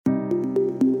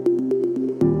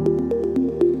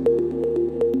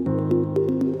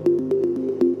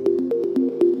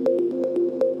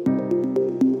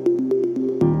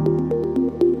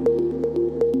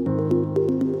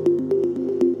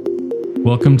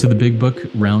Welcome to the Big Book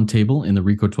Roundtable in the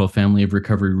RICO 12 family of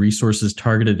recovery resources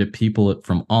targeted at people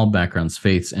from all backgrounds,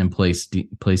 faiths, and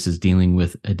places dealing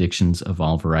with addictions of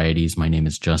all varieties. My name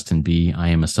is Justin B. I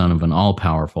am a son of an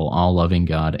all-powerful, all-loving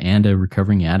God and a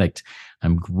recovering addict.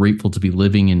 I'm grateful to be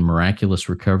living in miraculous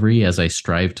recovery as I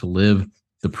strive to live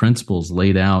the principles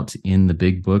laid out in the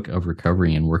Big Book of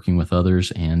Recovery and working with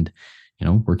others and,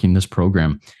 working this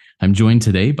program. I'm joined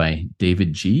today by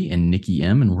David G. and Nikki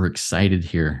M., and we're excited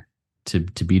here to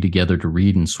be together to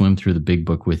read and swim through the Big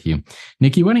Book with you.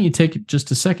 Nikki, why don't you take just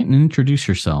a second and introduce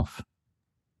yourself?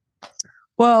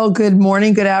 Well, good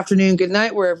morning, good afternoon, good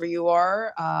night, wherever you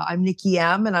are. I'm Nikki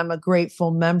M., and I'm a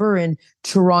grateful member in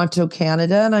Toronto,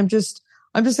 Canada. And I'm just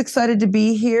excited to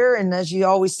be here. And as you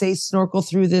always say, snorkel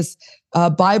through this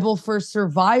Bible for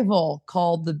survival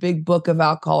called the Big Book of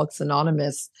Alcoholics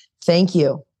Anonymous. Thank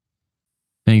you.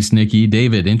 Thanks, Nikki.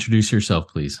 David, introduce yourself,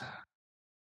 please.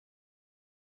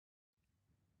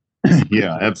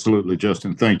 Yeah, absolutely,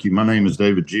 Justin. Thank you. My name is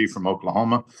David G. from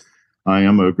Oklahoma. I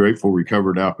am a grateful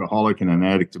recovered alcoholic and an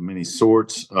addict of many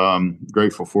sorts.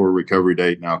 Grateful for a recovery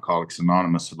date in Alcoholics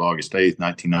Anonymous of August 8th,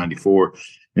 1994,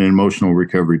 and an emotional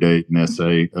recovery date in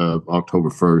SA of October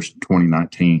 1st,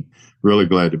 2019. Really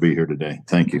glad to be here today.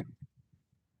 Thank you.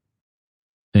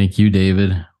 Thank you,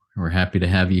 David. We're happy to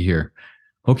have you here.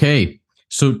 Okay.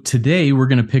 So today we're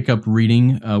going to pick up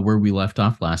reading where we left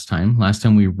off last time. Last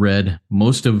time we read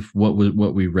most of what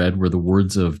we read were the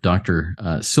words of Dr.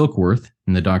 Silkworth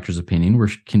in the Doctor's Opinion. We're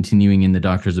continuing in the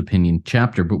Doctor's Opinion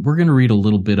chapter, but we're going to read a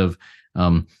little bit of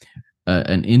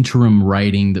an interim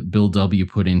writing that Bill W.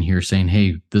 put in here saying,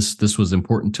 hey, this was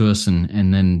important to us.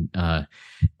 And then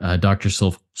Dr.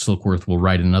 Silkworth will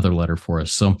write another letter for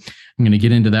us. So I'm going to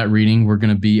get into that reading. We're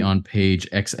going to be on page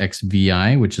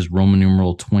XXVI, which is Roman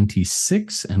numeral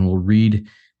 26, and we'll read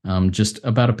just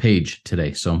about a page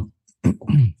today. So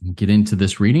get into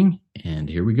this reading, and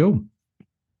here we go.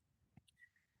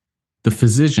 The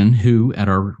physician who, at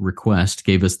our request,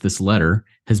 gave us this letter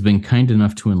has been kind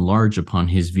enough to enlarge upon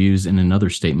his views in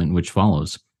another statement which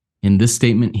follows. In this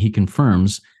statement, he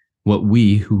confirms what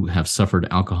we who have suffered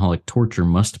alcoholic torture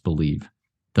must believe,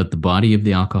 that the body of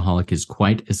the alcoholic is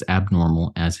quite as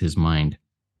abnormal as his mind.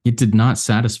 It did not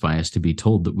satisfy us to be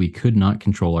told that we could not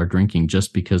control our drinking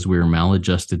just because we were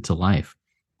maladjusted to life,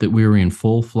 that we were in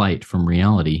full flight from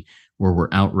reality or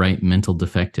were outright mental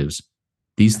defectives.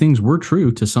 These things were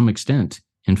true to some extent,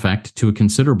 in fact, to a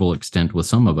considerable extent with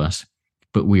some of us,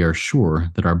 but we are sure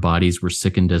that our bodies were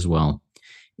sickened as well.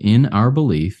 In our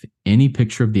belief, any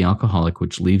picture of the alcoholic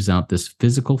which leaves out this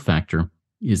physical factor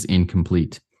is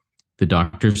incomplete. The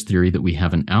doctor's theory that we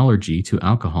have an allergy to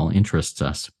alcohol interests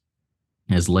us.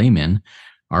 As laymen,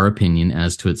 our opinion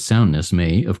as to its soundness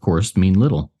may, of course, mean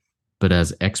little, but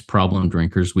as ex-problem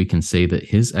drinkers, we can say that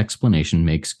his explanation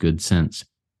makes good sense.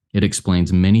 It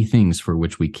explains many things for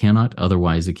which we cannot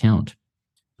otherwise account.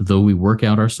 Though we work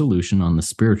out our solution on the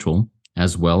spiritual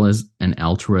as well as an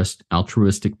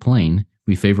altruistic plane,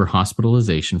 we favor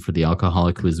hospitalization for the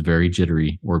alcoholic who is very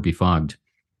jittery or befogged.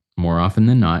 More often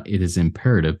than not, it is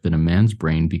imperative that a man's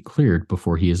brain be cleared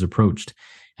before he is approached,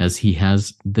 as he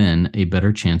has then a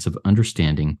better chance of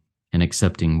understanding and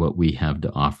accepting what we have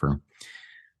to offer.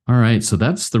 All right, so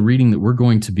that's the reading that we're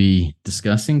going to be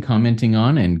discussing, commenting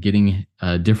on, and getting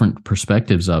different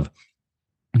perspectives of.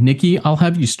 Nikki, I'll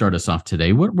have you start us off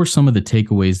today. What were some of the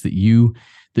takeaways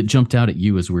that jumped out at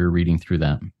you as we were reading through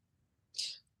that?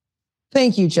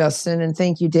 Thank you, Justin, and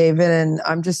thank you, David. And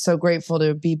I'm just so grateful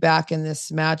to be back in this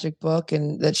magic book,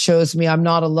 and that shows me I'm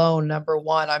not alone. Number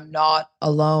one, I'm not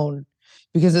alone,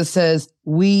 because it says,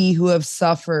 we who have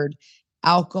suffered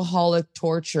alcoholic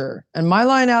torture. And my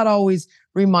line out always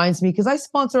reminds me, because I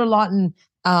sponsor a lot in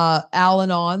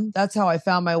Al-Anon. That's how I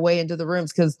found my way into the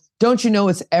rooms, because don't you know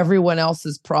it's everyone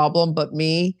else's problem but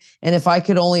me? And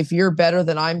if you're better,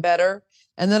 then I'm better.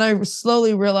 And then I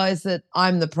slowly realized that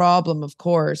I'm the problem, of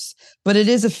course, but it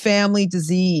is a family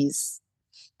disease.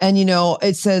 And,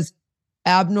 it says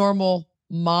abnormal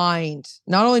mind.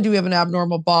 Not only do we have an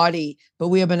abnormal body, but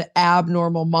we have an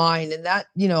abnormal mind. And that,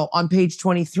 on page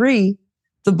 23,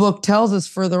 the book tells us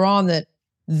further on that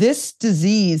this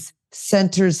disease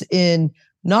centers in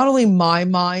not only my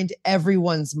mind,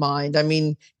 everyone's mind. I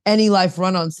mean, any life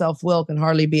run on self-will can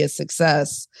hardly be a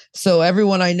success. So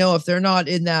everyone I know, if they're not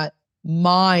in that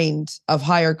mind of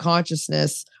higher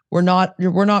consciousness, we're not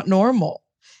normal.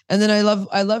 And then I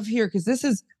love here, because this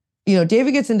is,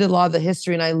 David gets into a lot of the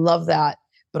history, and I love that.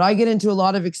 But I get into a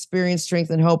lot of experience, strength,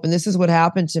 and hope. And this is what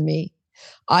happened to me.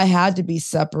 I had to be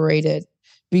separated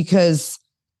because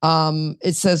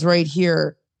it says right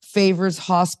here, favors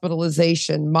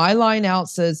hospitalization. My line out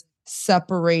says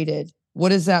separated. What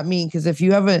does that mean? Because if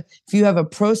you have a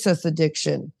process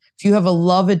addiction, if you have a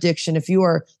love addiction, if you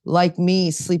are like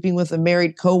me, sleeping with a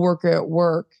married coworker at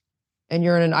work, and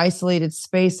you're in an isolated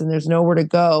space and there's nowhere to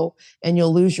go, and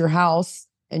you'll lose your house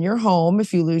and your home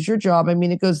if you lose your job. I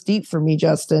mean, it goes deep for me,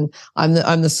 Justin. I'm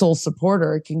the sole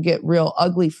supporter. It can get real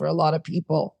ugly for a lot of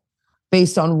people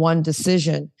based on one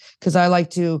decision. Because I like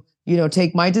to,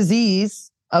 take my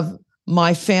disease of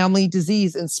my family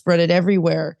disease and spread it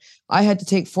everywhere. I had to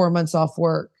take 4 months off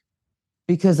work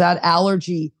because that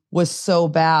allergy was so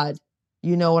bad.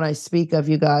 You know what I speak of,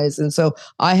 you guys. And so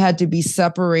I had to be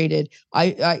separated.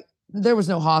 There was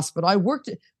no hospital.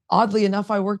 Oddly enough,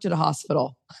 I worked at a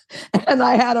hospital and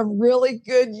I had a really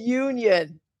good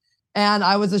union and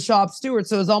I was a shop steward.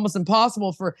 So it was almost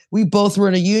impossible we both were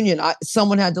in a union.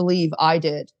 Someone had to leave. I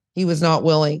did. He was not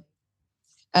willing.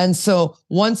 And so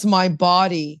once my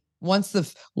body, once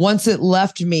it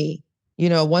left me,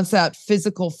 once that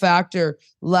physical factor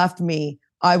left me,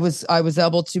 I was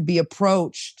able to be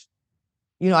approached.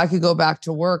 I could go back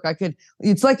to work.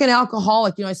 It's like an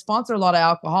alcoholic. I sponsor a lot of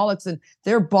alcoholics and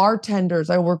they're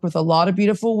bartenders. I work with a lot of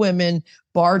beautiful women,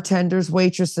 bartenders,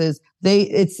 waitresses.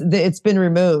 It's been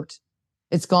removed.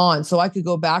 It's gone. So I could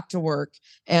go back to work.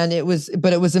 And it was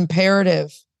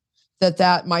imperative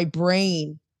that my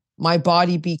brain, my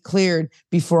body be cleared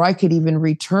before I could even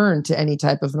return to any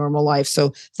type of normal life.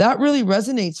 So that really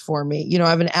resonates for me. I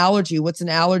have an allergy. What's an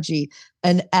allergy?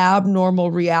 An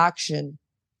abnormal reaction.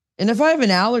 And if I have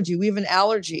an allergy, we have an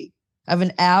allergy. I have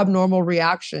an abnormal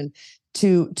reaction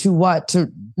to what?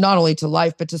 To not only to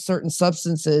life, but to certain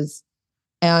substances.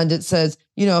 And it says,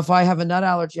 if I have a nut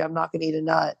allergy, I'm not going to eat a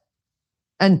nut.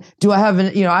 And do I have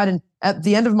at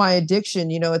the end of my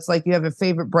addiction, it's like you have a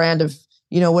favorite brand of,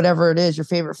 whatever it is, your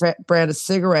favorite brand of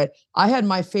cigarette. I had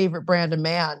my favorite brand of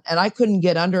man and I couldn't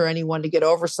get under anyone to get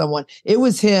over someone. It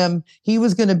was him. He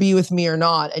was going to be with me or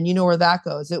not. And you know where that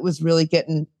goes. It was really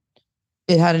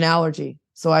it had an allergy.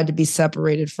 So I had to be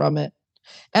separated from it.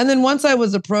 And then once I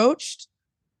was approached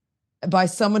by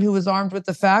someone who was armed with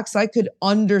the facts, I could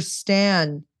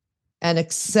understand and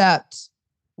accept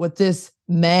what this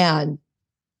man,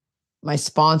 my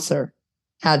sponsor,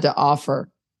 had to offer.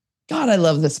 God, I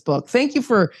love this book. Thank you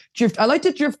for drift. I like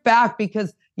to drift back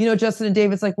because, Justin and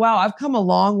David's like, wow, I've come a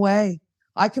long way.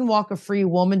 I can walk a free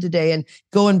woman today. And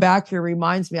going back here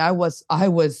reminds me, I was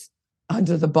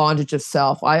under the bondage of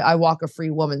self. I walk a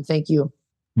free woman. Thank you.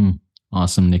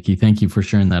 Awesome, Nikki. Thank you for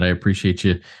sharing that. I appreciate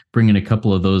you bringing a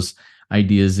couple of those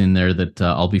ideas in there that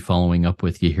I'll be following up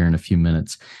with you here in a few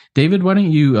minutes. David, why don't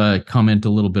you comment a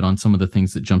little bit on some of the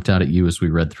things that jumped out at you as we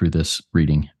read through this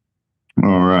reading?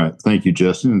 All right. Thank you,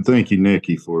 Justin. And thank you,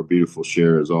 Nikki, for a beautiful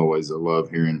share. As always, I love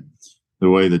hearing the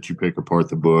way that you pick apart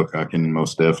the book. I can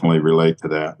most definitely relate to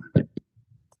that.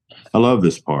 I love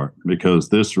this part because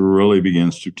this really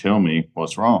begins to tell me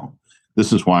what's wrong.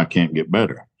 This is why I can't get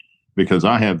better, because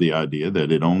I have the idea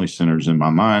that it only centers in my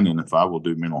mind. And if I will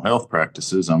do mental health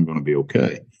practices, I'm going to be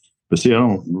okay. But see, I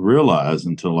don't realize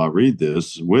until I read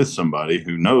this with somebody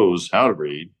who knows how to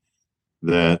read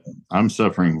that I'm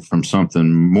suffering from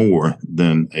something more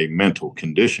than a mental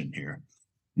condition here.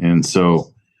 And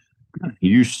so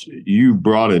you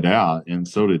brought it out, and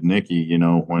so did Nikki,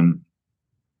 when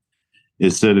it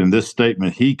said in this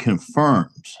statement, he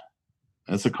confirms,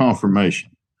 that's a confirmation,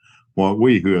 what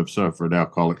we who have suffered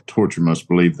alcoholic torture must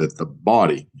believe, that the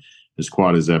body is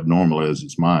quite as abnormal as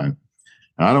its mind.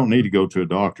 Now, I don't need to go to a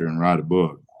doctor and write a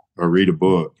book or read a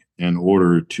book in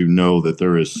order to know that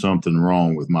there is something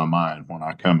wrong with my mind when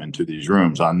I come into these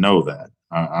rooms. I know that.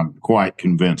 I'm quite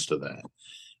convinced of that.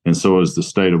 And so is the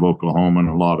state of Oklahoma and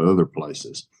a lot of other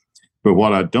places. But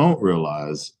what I don't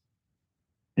realize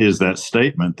is that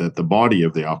statement that the body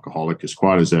of the alcoholic is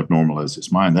quite as abnormal as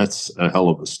his mind. That's a hell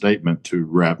of a statement to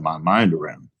wrap my mind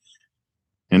around.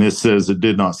 And it says it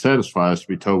did not satisfy us to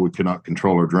be told we could not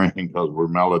control our drinking because we're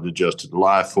maladjusted to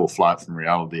life, full flight from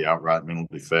reality, outright mental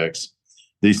defects.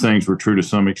 These things were true to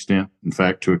some extent, in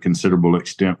fact, to a considerable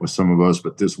extent with some of us.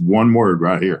 But this one word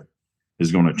right here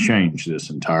is going to change this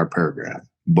entire paragraph.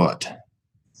 But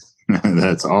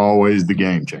that's always the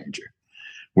game changer.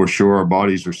 We're sure our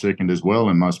bodies are sickened as well.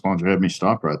 And my sponsor had me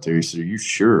stop right there. He said, "Are you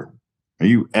sure? Are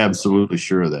you absolutely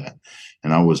sure of that?"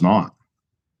 And I was not.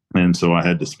 And so I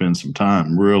had to spend some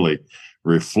time really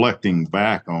reflecting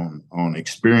back on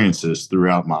experiences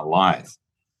throughout my life.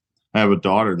 I have a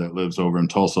daughter that lives over in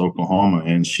Tulsa, Oklahoma,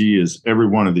 and she is every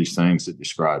one of these things that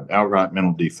described: outright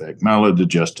mental defect,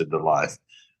 maladjusted to life,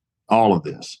 all of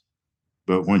this.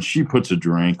 But when she puts a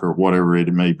drink or whatever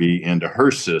it may be into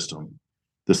her system,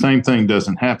 the same thing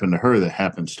doesn't happen to her that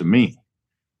happens to me.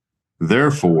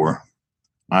 Therefore,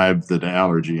 I have the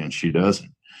allergy and she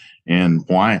doesn't. And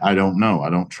why? I don't know. I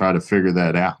don't try to figure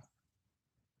that out.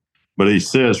 But he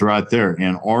says right there,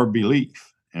 in our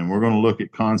belief, and we're going to look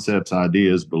at concepts,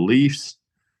 ideas, beliefs.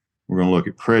 We're going to look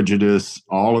at prejudice,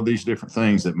 all of these different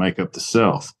things that make up the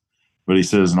self. But he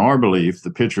says, in our belief,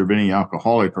 the picture of any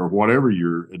alcoholic or whatever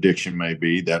your addiction may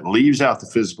be, that leaves out the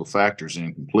physical factors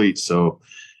incomplete. So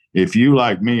if you,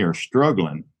 like me, are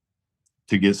struggling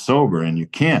to get sober and you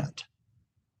can't,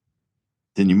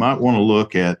 then you might want to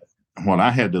look at what I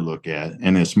had to look at.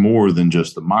 And it's more than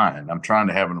just the mind. I'm trying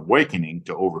to have an awakening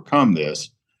to overcome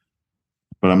this,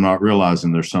 but I'm not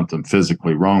realizing there's something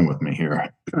physically wrong with me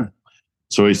here.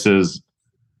 So he says,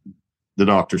 the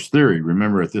doctor's theory,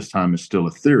 remember at this time it's still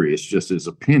a theory, it's just his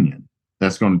opinion.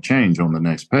 That's going to change on the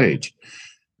next page.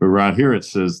 But right here it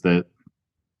says that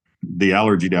the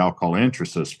allergy to alcohol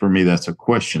interests us. For me, that's a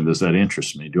question. Does that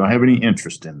interest me? Do I have any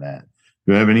interest in that?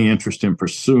 Do I have any interest in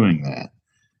pursuing that?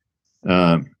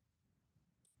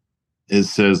 It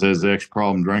says, as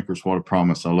ex-problem drinkers, what a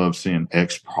promise. I love seeing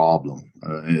ex-problem.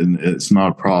 And it's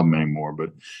not a problem anymore,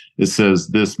 but it says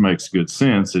this makes good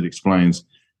sense. It explains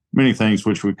many things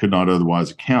which we could not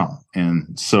otherwise account.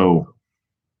 And so,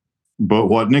 but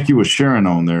what Nikki was sharing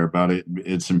on there about it,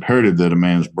 it's imperative that a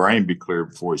man's brain be clear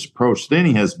before he's approached. Then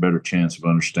he has a better chance of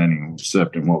understanding and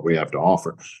accepting what we have to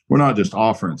offer. We're not just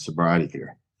offering sobriety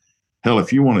here. Hell,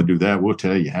 if you want to do that, we'll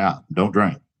tell you how. Don't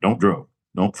drink, don't drug,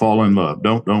 don't fall in love,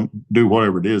 don't do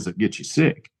whatever it is that gets you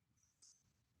sick.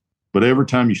 But every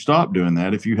time you stop doing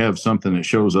that, if you have something that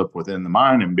shows up within the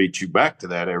mind and beats you back to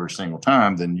that every single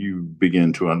time, then you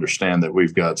begin to understand that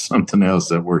we've got something else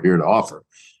that we're here to offer.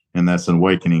 And that's an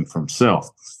awakening from self.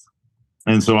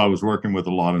 And so I was working with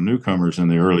a lot of newcomers in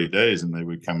the early days, and they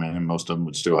would come in and most of them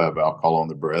would still have alcohol on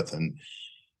their breath. And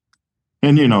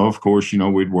you know, of course, you know,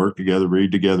 we'd work together,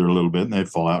 read together a little bit, and they'd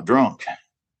fall out drunk.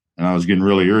 And I was getting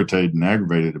really irritated and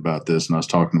aggravated about this. And I was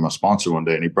talking to my sponsor one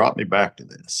day, and he brought me back to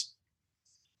this.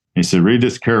 He said, read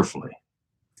this carefully.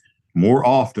 More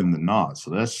often than not,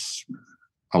 so that's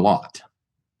a lot.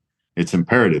 It's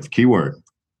imperative, keyword,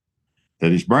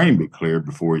 that his brain be cleared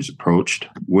before he's approached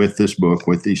with this book,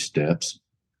 with these steps.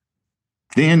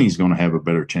 Then he's going to have a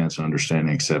better chance of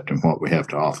understanding, accepting what we have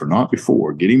to offer, not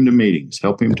before. Get him to meetings,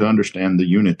 help him to understand the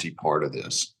unity part of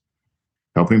this.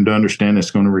 Help him to understand it's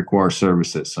going to require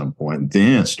service at some point.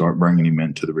 Then start bringing him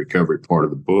into the recovery part of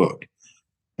the book.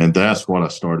 And that's what I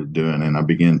started doing. And I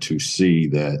began to see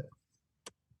that,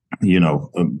 you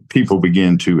know, people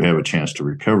begin to have a chance to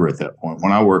recover at that point.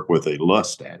 When I work with a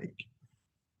lust addict,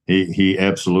 he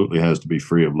absolutely has to be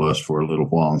free of lust for a little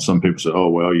while. And some people say, oh,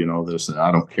 well, you know, this, and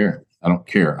I don't care. I don't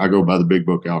care. I go by the big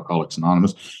book, Alcoholics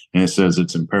Anonymous, and it says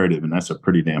it's imperative. And that's a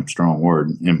pretty damn strong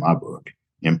word in my book.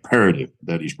 Imperative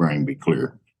that his brain be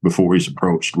clear before he's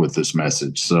approached with this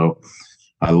message. So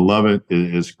I love it.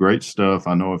 It's great stuff.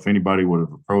 I know if anybody would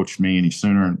have approached me any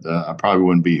sooner, I probably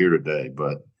wouldn't be here today.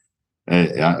 But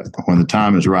when the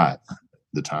time is right,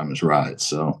 the time is right.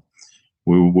 So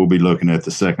we'll be looking at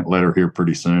the second letter here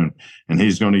pretty soon. And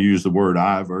he's going to use the word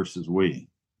I versus we,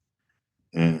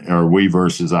 or we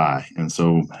versus I. And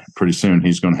so pretty soon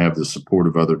he's going to have the support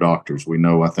of other doctors. We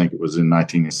know, I think it was in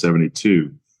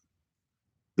 1972,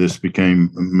 this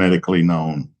became medically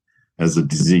known as a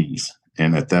disease.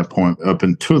 And at that point, up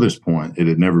until this point, it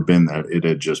had never been that. It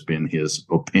had just been his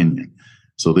opinion.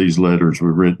 So these letters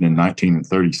were written in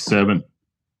 1937,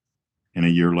 and a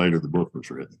year later, the book was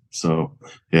written. So,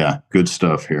 yeah, good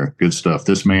stuff here. Good stuff.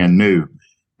 This man knew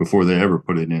before they ever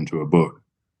put it into a book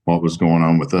what was going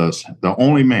on with us. The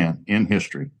only man in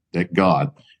history that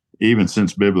God, even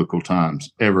since biblical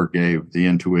times, ever gave the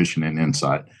intuition and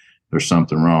insight. There's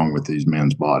something wrong with these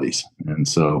men's bodies. And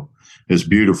so it's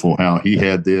beautiful how he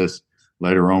had this.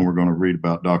 Later on, we're going to read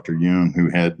about Dr. Jung, who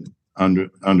had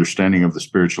understanding of the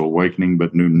spiritual awakening,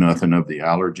 but knew nothing of the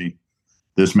allergy.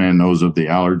 This man knows of the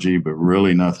allergy, but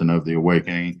really nothing of the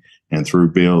awakening. And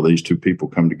through Bill, these two people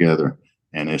come together,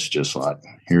 and it's just like,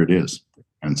 here it is.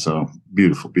 And so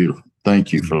beautiful, beautiful.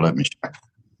 Thank you for letting me share.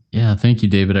 Yeah, thank you,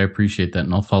 David. I appreciate that.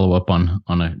 And I'll follow up on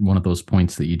one of those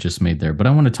points that you just made there. But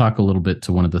I want to talk a little bit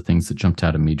to one of the things that jumped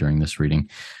out at me during this reading.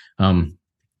 And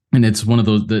it's one of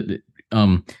those that,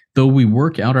 though we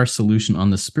work out our solution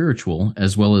on the spiritual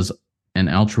as well as an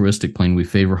altruistic plane, we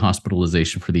favor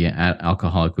hospitalization for the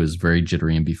alcoholic who is very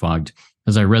jittery and befogged.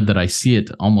 As I read that, I see it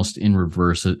almost in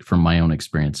reverse from my own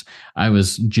experience. I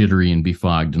was jittery and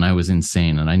befogged, and I was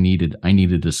insane, and I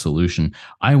needed a solution.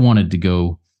 I wanted to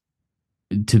go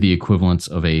to the equivalence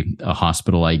of a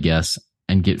hospital, I guess,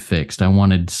 and get fixed. I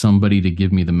wanted somebody to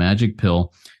give me the magic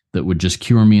pill that would just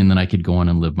cure me, and then I could go on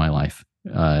and live my life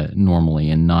normally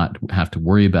and not have to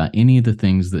worry about any of the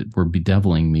things that were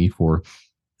bedeviling me for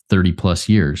 30 plus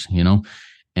years,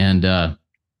 and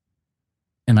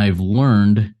I've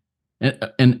learned,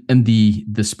 and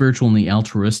the spiritual and the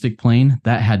altruistic plane,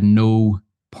 that had no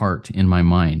part in my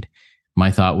mind.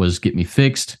 My thought was, get me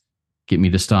fixed, get me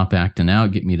to stop acting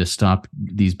out, get me to stop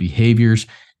these behaviors,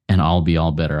 and I'll be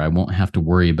all better. I won't have to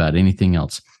worry about anything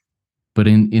else. But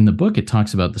in the book, it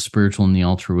talks about the spiritual and the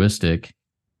altruistic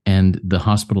and the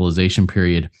hospitalization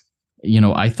period.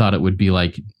 I thought it would be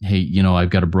like, hey, I've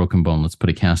got a broken bone. Let's put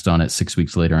a cast on it. 6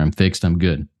 weeks later, I'm fixed. I'm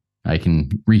good. I can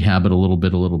rehab it a little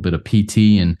bit of PT,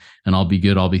 and I'll be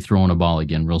good. I'll be throwing a ball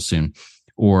again real soon.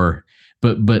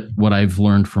 But what I've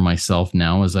learned for myself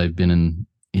now, as I've been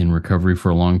in recovery for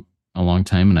a long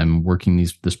time, and I'm working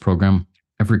this program,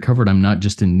 I've recovered. I'm not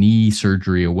just a knee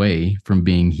surgery away from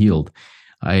being healed.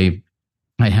 I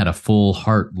had a full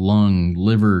heart, lung,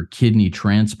 liver, kidney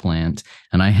transplant,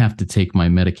 and I have to take my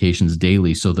medications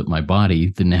daily so that my body,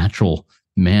 the natural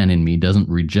man in me, doesn't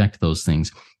reject those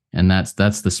things. And that's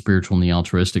the spiritual and the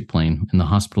altruistic plane. And the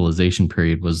hospitalization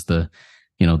period was the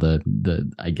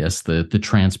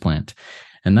transplant.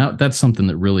 And that's something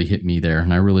that really hit me there.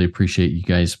 And I really appreciate you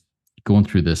guys going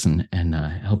through this and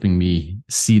helping me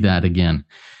see that again.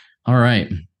 All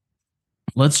right,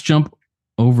 let's jump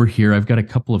over here. I've got a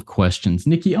couple of questions.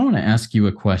 Nikki, I want to ask you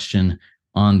a question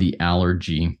on the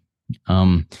allergy.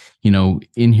 In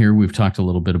here, we've talked a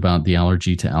little bit about the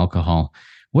allergy to alcohol.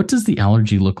 What does the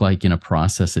allergy look like in a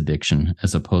process addiction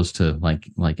as opposed to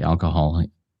like alcohol?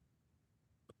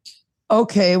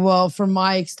 Okay, well,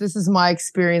 this is my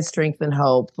experience, strength, and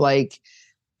hope.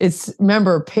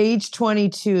 Remember page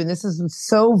 22, and this is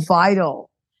so vital.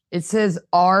 It says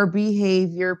our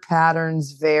behavior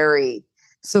patterns vary.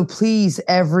 So please,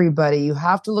 everybody, you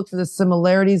have to look for the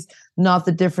similarities, not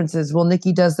the differences. Well,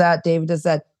 Nikki does that. David does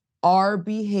that. Our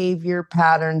behavior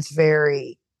patterns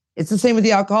vary. It's the same with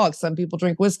the alcoholics. Some people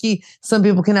drink whiskey. Some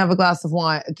people can have a glass of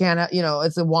wine. It's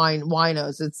a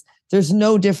winos. There's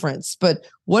no difference. But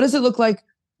what does it look like?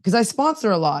 Because I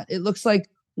sponsor a lot. It looks like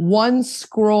one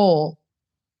scroll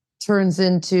turns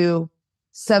into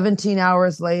 17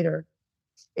 hours later.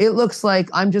 It looks like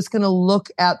I'm just going to look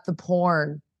at the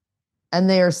porn, and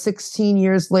they are 16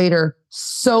 years later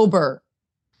sober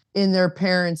in their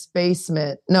parents'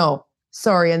 basement. No,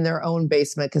 sorry, in their own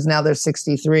basement, because now they're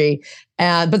 63,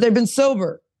 but they've been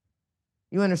sober.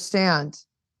 You understand?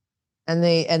 And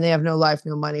they have no life,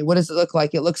 no money. What does it look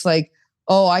like? It looks like,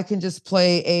 oh, I can just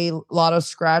play a lotto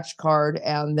scratch card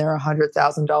and they're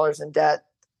 $100,000 in debt,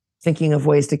 thinking of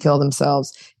ways to kill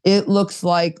themselves. It looks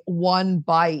like one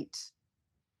bite,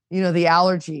 the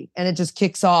allergy, and it just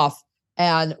kicks off,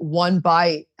 and one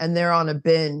bite and they're on a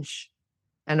binge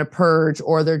and a purge,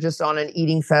 or they're just on an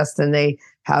eating fest and they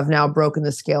have now broken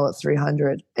the scale at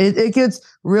 300. It gets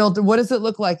real. What does it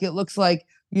look like? It looks like,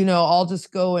 I'll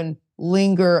just go and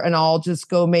linger, and I'll just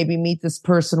go maybe meet this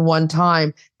person one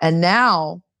time. And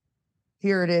now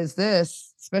here it is,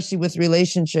 especially with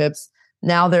relationships.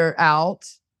 Now they're out,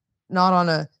 not on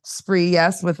a spree,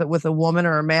 yes, with a woman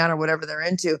or a man or whatever they're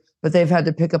into, but they've had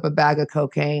to pick up a bag of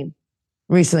cocaine.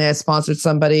 Recently, I sponsored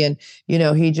somebody, and,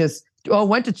 he just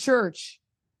went to church.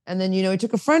 And then, he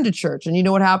took a friend to church. And you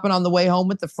know what happened on the way home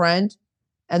with the friend?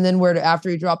 And then after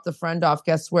he dropped the friend off,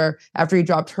 guess where? After he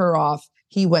dropped her off,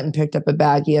 he went and picked up a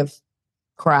baggie of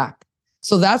crack.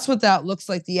 So that's what that looks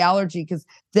like, the allergy, because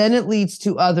then it leads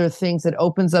to other things. It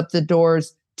opens up the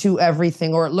doors to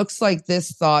everything. Or it looks like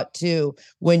this thought too,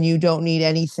 when you don't need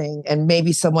anything. And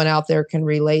maybe someone out there can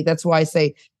relate. That's why I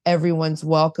say everyone's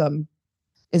welcome.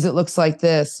 It looks like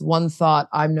this. One thought,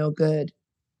 I'm no good.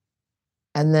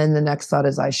 And then the next thought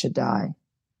is, I should die.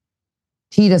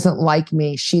 He doesn't like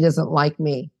me. She doesn't like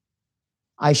me.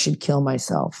 I should kill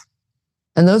myself.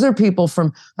 And those are people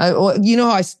from, how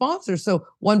I sponsor. So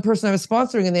one person I was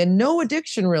sponsoring, and they had no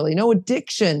addiction.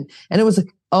 And it was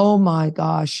like, oh my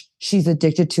gosh, she's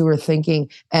addicted to her thinking.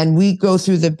 And we go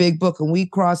through the big book and we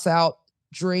cross out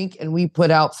drink and we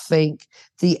put out think,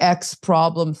 the X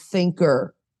problem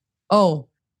thinker. Oh,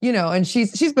 and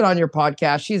she's been on your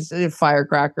podcast. She's a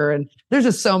firecracker, and there's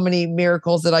just so many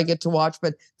miracles that I get to watch.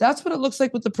 But that's what it looks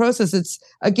like with the process. It's,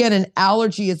 again, an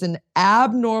allergy is an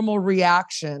abnormal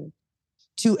reaction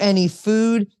to any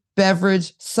food,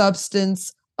 beverage,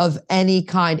 substance of any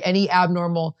kind, any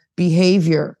abnormal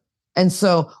behavior. And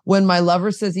so when my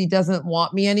lover says he doesn't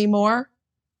want me anymore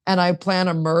and I plan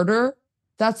a murder,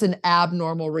 that's an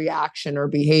abnormal reaction or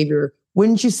behavior.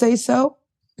 Wouldn't you say so?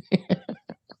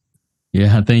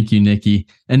 Yeah, thank you, Nikki.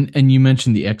 And you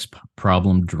mentioned the X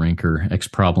problem drinker, X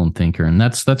problem thinker, and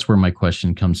that's where my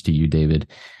question comes to you, David.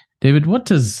 David,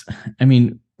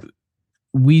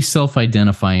 we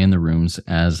self-identify in the rooms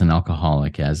as an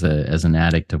alcoholic, as an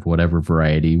addict of whatever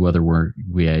variety, whether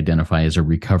we identify as a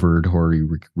recovered or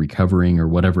recovering or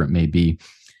whatever it may be.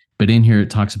 But in here, it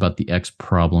talks about the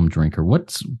ex-problem drinker.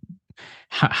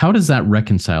 How does that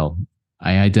reconcile?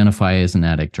 I identify as an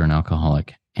addict or an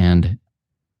alcoholic, and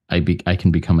I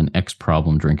can become an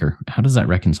ex-problem drinker. How does that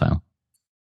reconcile?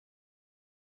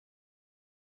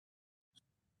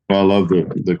 Well, I love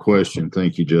the question.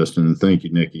 Thank you, Justin, and thank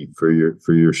you, Nikki, for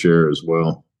your share as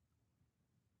well.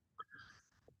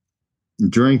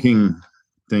 Drinking,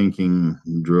 thinking,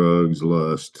 drugs,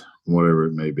 lust, whatever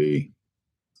it may be,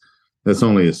 that's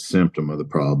only a symptom of the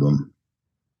problem.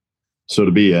 So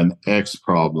to be an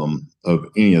ex-problem of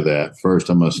any of that, first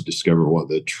I must discover what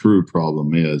the true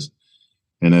problem is.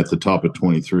 And at the top of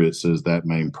 23, it says that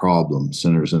main problem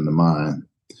centers in the mind.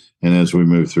 And as we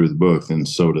move through the book, then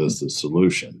so does the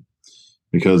solution.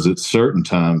 Because at certain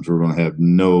times, we're going to have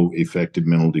no effective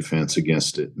mental defense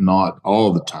against it. Not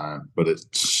all the time, but at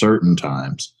certain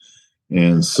times.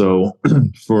 And so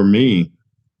for me,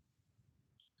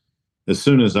 as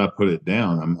soon as I put it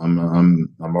down,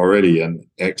 I'm already an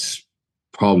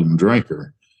ex-problem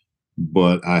drinker,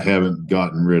 but I haven't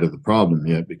gotten rid of the problem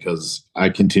yet because I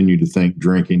continue to think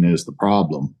drinking is the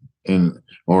problem,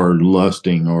 or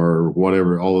lusting or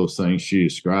whatever, all those things she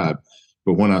described.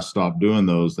 But when I stop doing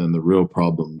those, then the real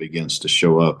problem begins to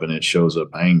show up, and it shows up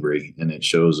angry, and it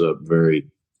shows up very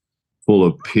full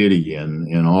of pity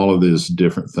and all of these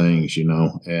different things,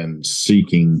 and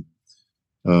seeking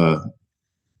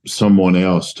someone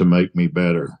else to make me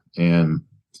better. And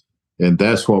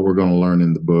that's what we're going to learn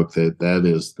in the book, that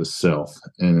is the self.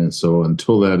 And so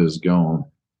until that is gone,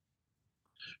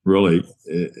 really,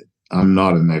 I'm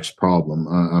not an ex-problem.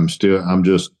 I'm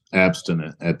just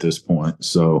abstinent at this point.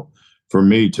 So for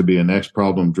me to be an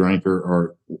ex-problem drinker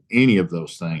or any of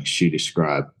those things she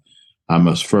described, I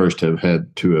must first have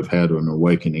had an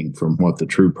awakening from what the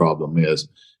true problem is.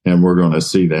 And we're going to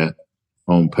see that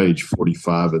on page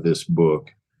 45 of this book.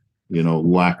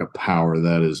 Lack of power,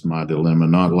 that is my dilemma.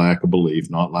 Not lack of belief,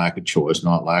 not lack of choice,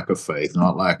 not lack of faith,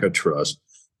 not lack of trust,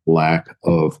 lack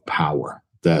of power.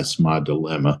 That's my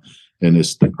dilemma. And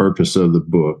it's the purpose of the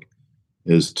book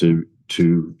is to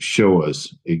show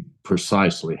us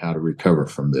precisely how to recover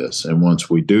from this. And once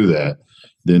we do that,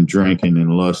 then drinking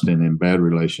and lusting and bad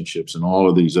relationships and all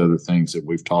of these other things that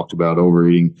we've talked about,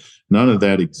 overeating, none of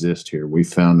that exists here. We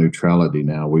found neutrality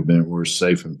now. We're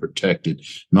safe and protected,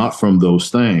 not from those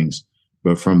things,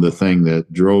 but from the thing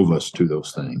that drove us to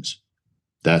those things.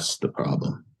 That's the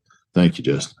problem. Thank you,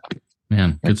 Justin.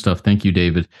 Man, good stuff. Thank you,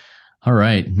 David. All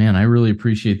right, man, I really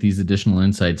appreciate these additional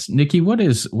insights. Nikki, what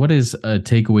is a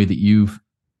takeaway that you've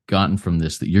gotten from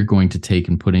this that you're going to take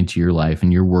and put into your life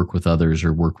and your work with others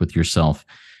or work with yourself?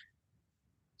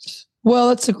 Well,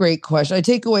 that's a great question. I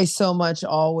take away so much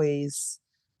always,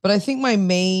 but I think my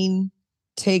main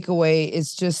takeaway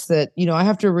is just that, I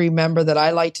have to remember that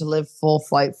I like to live full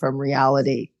flight from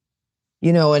reality,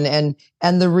 and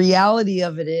the reality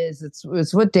of it is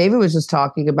it's what David was just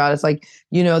talking about. It's like,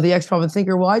 the ex-problem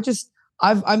thinker. Well,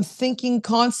 I'm thinking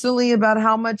constantly about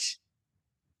how much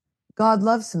God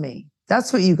loves me.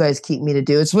 That's what you guys keep me to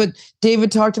do. It's what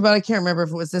David talked about. I can't remember if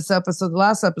it was this episode, the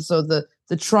last episode,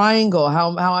 the triangle,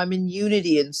 how I'm in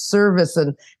unity and service.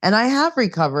 And I have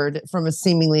recovered from a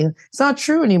seemingly, it's not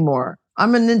true anymore.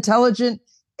 I'm an intelligent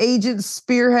agent,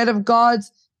 spearhead of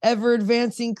God's ever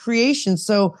advancing creation.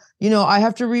 So, I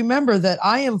have to remember that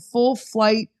I am full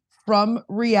flight from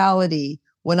reality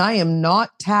when I am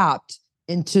not tapped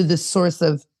into the source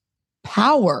of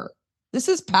power. This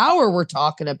is power we're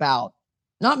talking about.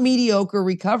 Not mediocre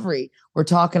recovery. We're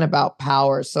talking about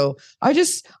power. So I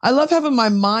love having my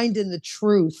mind in the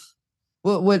truth.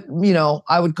 What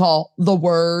I would call the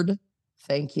word.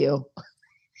 Thank you.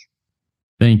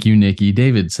 Thank you, Nikki.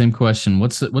 David, same question.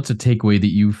 What's a takeaway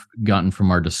that you've gotten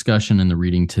from our discussion and the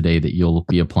reading today that you'll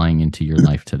be applying into your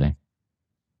life today?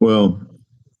 Well,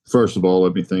 first of all,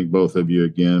 let me thank both of you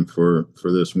again for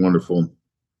this wonderful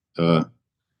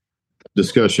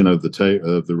discussion of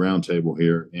the round table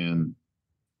here. And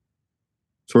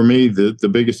for me, the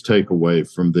biggest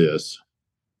takeaway from this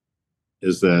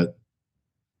is that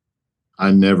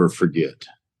I never forget.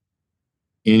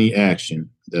 Any action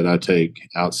that I take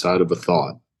outside of a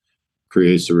thought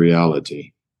creates a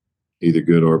reality, either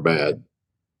good or bad.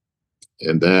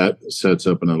 And that sets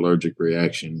up an allergic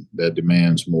reaction that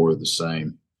demands more of the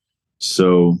same.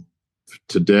 So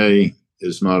today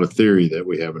is not a theory that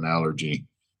we have an allergy.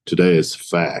 Today is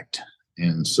fact.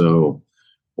 And so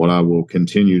what I will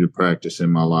continue to practice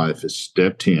in my life is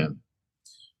step 10,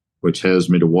 which has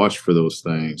me to watch for those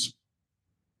things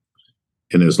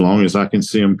And as long as I can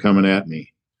see them coming at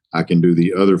me, I can do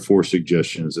the other 4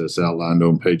 suggestions that's outlined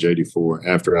on page 84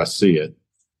 after I see it.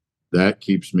 That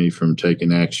keeps me from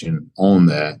taking action on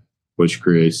that, which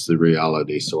creates the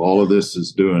reality. So all of this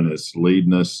is doing is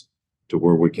leading us to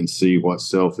where we can see what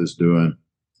self is doing,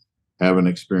 have an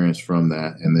experience from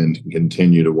that, and then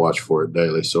continue to watch for it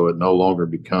daily. So it no longer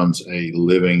becomes a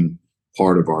living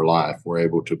part of our life. We're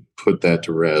able to put that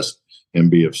to rest and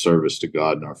be of service to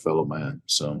God and our fellow man.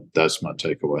 So that's my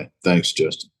takeaway. Thanks,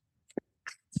 Justin.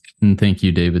 And thank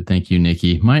you, David. Thank you,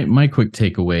 Nikki. My quick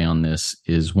takeaway on this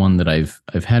is one that I've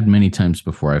had many times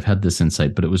before. I've had this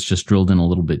insight, but it was just drilled in a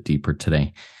little bit deeper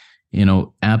today.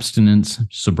 Abstinence,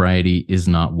 sobriety is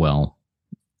not well.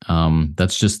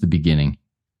 That's just the beginning.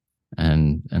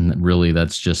 And really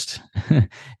that's just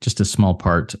a small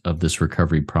part of this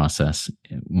recovery process.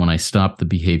 When I stop the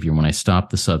behavior, when I stop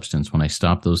the substance, when I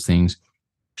stop those things,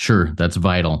 sure, that's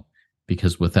vital,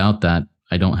 because without that,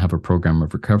 I don't have a program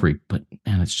of recovery. But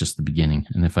man, it's just the beginning.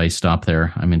 And if I stop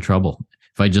there, I'm in trouble.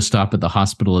 If I just stop at the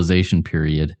hospitalization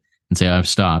period and say I've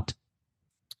stopped,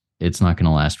 it's not going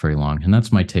to last very long. And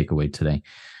that's my takeaway today.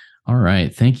 All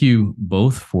right. Thank you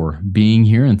both for being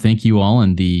here. And thank you all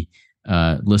in the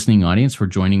listening audience for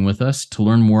joining with us. To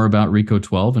learn more about RICO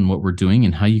 12 and what we're doing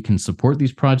and how you can support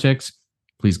these projects,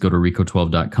 please go to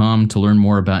RICO12.com. To learn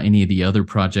more about any of the other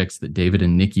projects that David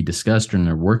and Nikki discussed and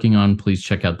are working on, please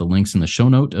check out the links in the show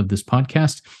note of this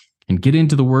podcast and get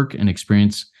into the work and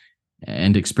experience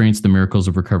the miracles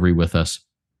of recovery with us.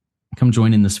 Come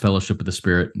join in this fellowship of the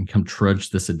Spirit and come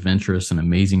trudge this adventurous and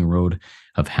amazing road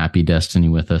of happy destiny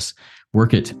with us.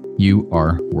 Work it. You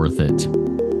are worth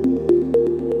it.